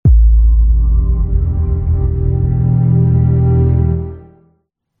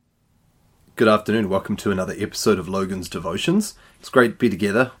Good afternoon. Welcome to another episode of Logan's Devotions. It's great to be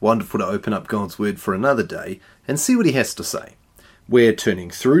together. Wonderful to open up God's Word for another day and see what He has to say. We're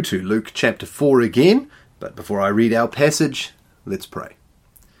turning through to Luke chapter 4 again, but before I read our passage, let's pray.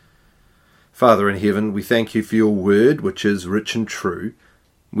 Father in heaven, we thank You for Your Word, which is rich and true.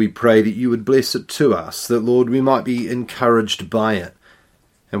 We pray that You would bless it to us, that, Lord, we might be encouraged by it,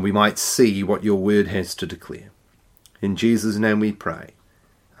 and we might see what Your Word has to declare. In Jesus' name we pray.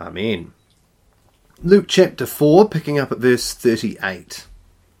 Amen. Luke chapter 4, picking up at verse 38.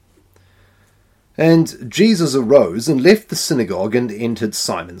 And Jesus arose and left the synagogue and entered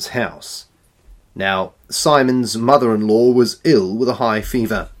Simon's house. Now Simon's mother-in-law was ill with a high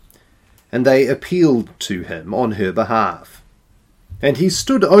fever, and they appealed to him on her behalf. And he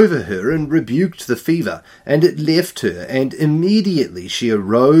stood over her and rebuked the fever, and it left her, and immediately she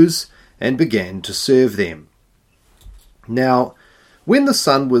arose and began to serve them. Now when the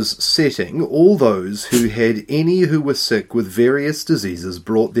sun was setting, all those who had any who were sick with various diseases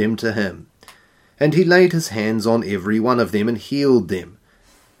brought them to him. And he laid his hands on every one of them and healed them.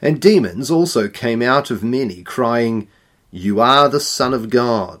 And demons also came out of many, crying, "You are the Son of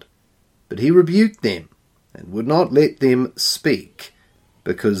God." But he rebuked them, and would not let them speak,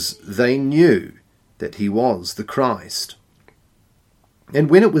 because they knew that he was the Christ. And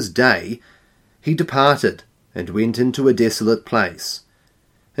when it was day, he departed, and went into a desolate place.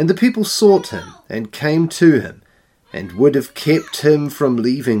 And the people sought him, and came to him, and would have kept him from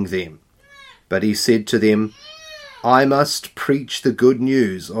leaving them. But he said to them, "I must preach the good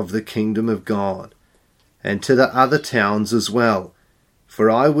news of the kingdom of God, and to the other towns as well, for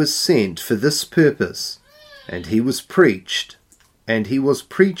I was sent for this purpose." And he was preaching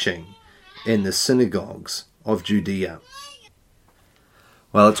in the synagogues of Judea.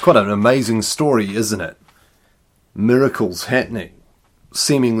 Well, it's quite an amazing story, isn't it? Miracles happening,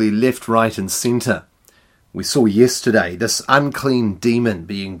 seemingly left, right and centre. We saw yesterday this unclean demon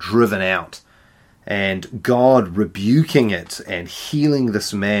being driven out, and God rebuking it and healing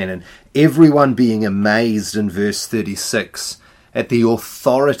this man, and everyone being amazed in verse 36 at the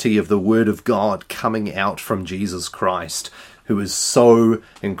authority of the Word of God coming out from Jesus Christ, who is so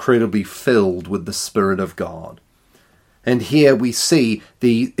incredibly filled with the Spirit of God. And here we see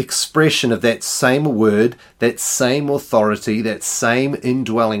the expression of that same word, that same authority, that same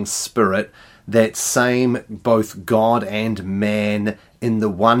indwelling spirit, that same both God and man in the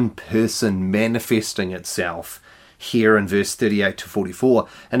one person manifesting itself here in verse 38 to 44.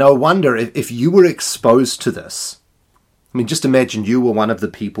 And I wonder if you were exposed to this. I mean, just imagine you were one of the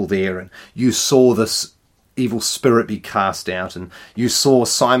people there and you saw this evil spirit be cast out, and you saw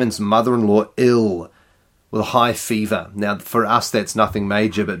Simon's mother-in-law ill with a high fever. Now, for us, that's nothing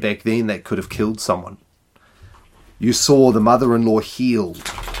major, but back then that could have killed someone. You saw the mother-in-law healed.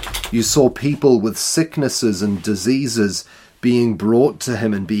 You saw people with sicknesses and diseases being brought to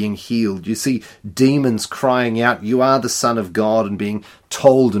him and being healed. You see demons crying out, "You are the Son of God," and being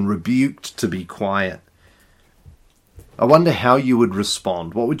told and rebuked to be quiet. I wonder how you would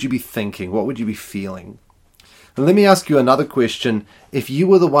respond. What would you be thinking? What would you be feeling? And let me ask you another question. If you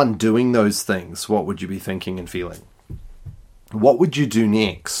were the one doing those things, what would you be thinking and feeling? What would you do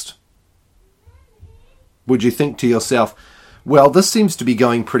next? Would you think to yourself, well, this seems to be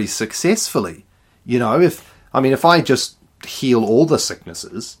going pretty successfully. You know, if I just heal all the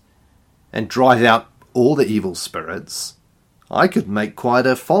sicknesses and drive out all the evil spirits, I could make quite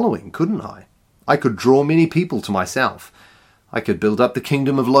a following, couldn't I? I could draw many people to myself. I could build up the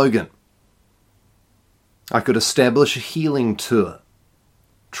kingdom of Logan. I could establish a healing tour,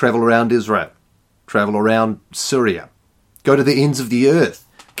 travel around Israel, travel around Syria, go to the ends of the earth,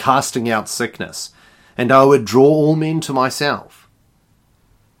 casting out sickness, and I would draw all men to myself.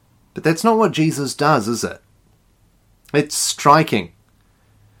 But that's not what Jesus does, is it? It's striking.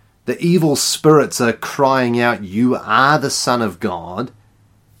 The evil spirits are crying out, "You are the Son of God,"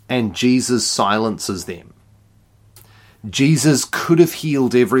 and Jesus silences them. Jesus could have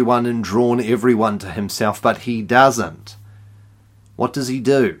healed everyone and drawn everyone to himself, but he doesn't. What does he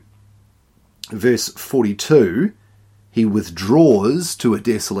do? Verse 42, he withdraws to a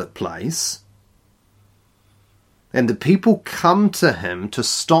desolate place, and the people come to him to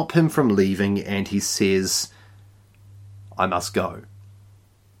stop him from leaving, and he says, "I must go."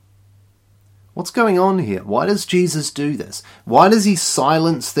 What's going on here? Why does Jesus do this? Why does he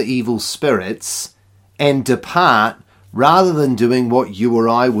silence the evil spirits and depart rather than doing what you or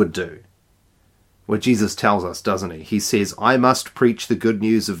I would do? Well, Jesus tells us, doesn't he? He says, "I must preach the good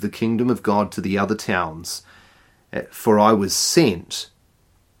news of the kingdom of God to the other towns, for I was sent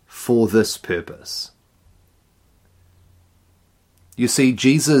for this purpose." You see,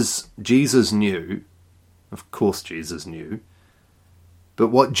 Jesus knew, of course Jesus knew, but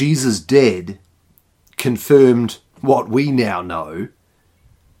what Jesus did confirmed what we now know,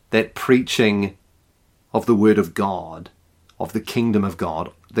 that preaching of the Word of God, of the kingdom of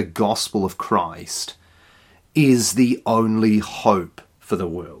God, the gospel of Christ, is the only hope for the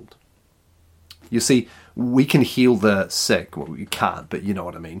world. You see, we can heal the sick. Well, we can't, but you know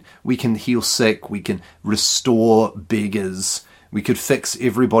what I mean. We can heal sick, we can restore beggars, we could fix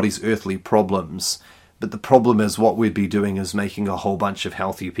everybody's earthly problems, but the problem is what we'd be doing is making a whole bunch of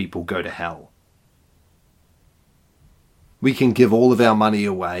healthy people go to hell. We can give all of our money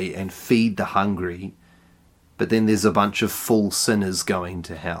away and feed the hungry, but then there's a bunch of full sinners going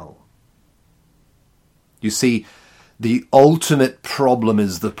to hell. You see, the ultimate problem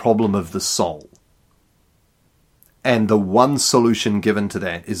is the problem of the soul. And the one solution given to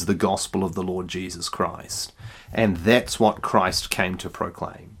that is the gospel of the Lord Jesus Christ. And that's what Christ came to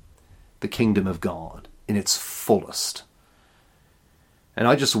proclaim. The kingdom of God in its fullest. And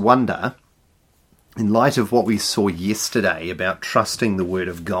I just wonder, in light of what we saw yesterday about trusting the word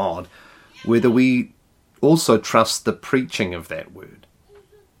of God, whether we also trust the preaching of that word.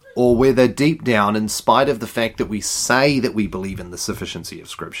 Or whether deep down, in spite of the fact that we say that we believe in the sufficiency of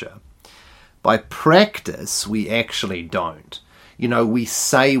Scripture, by practice we actually don't. You know, we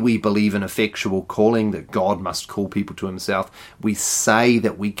say we believe in effectual calling, that God must call people to himself. We say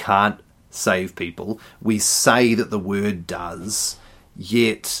that we can't save people. We say that the word does.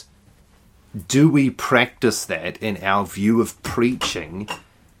 Yet, do we practice that in our view of preaching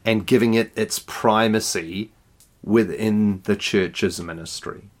and giving it its primacy within the church's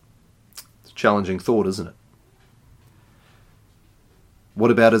ministry? It's a challenging thought, isn't it? What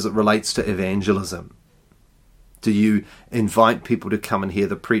about as it relates to evangelism? Do you invite people to come and hear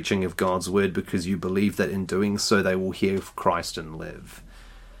the preaching of God's word because you believe that in doing so they will hear Christ and live?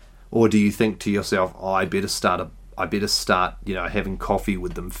 Or do you think to yourself, oh, I better start, having coffee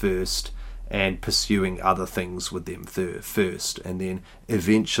with them first and pursuing other things with them first, and then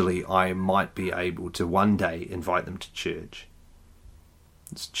eventually I might be able to one day invite them to church?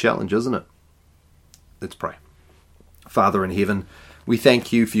 It's a challenge, isn't it? Let's pray. Father in heaven, we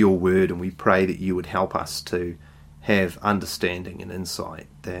thank you for your word, and we pray that you would help us to have understanding and insight,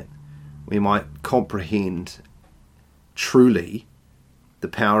 that we might comprehend truly the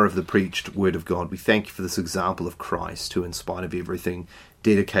power of the preached word of God. We thank you for this example of Christ, who in spite of everything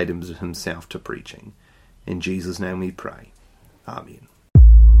dedicated himself to preaching. In Jesus' name we pray. Amen.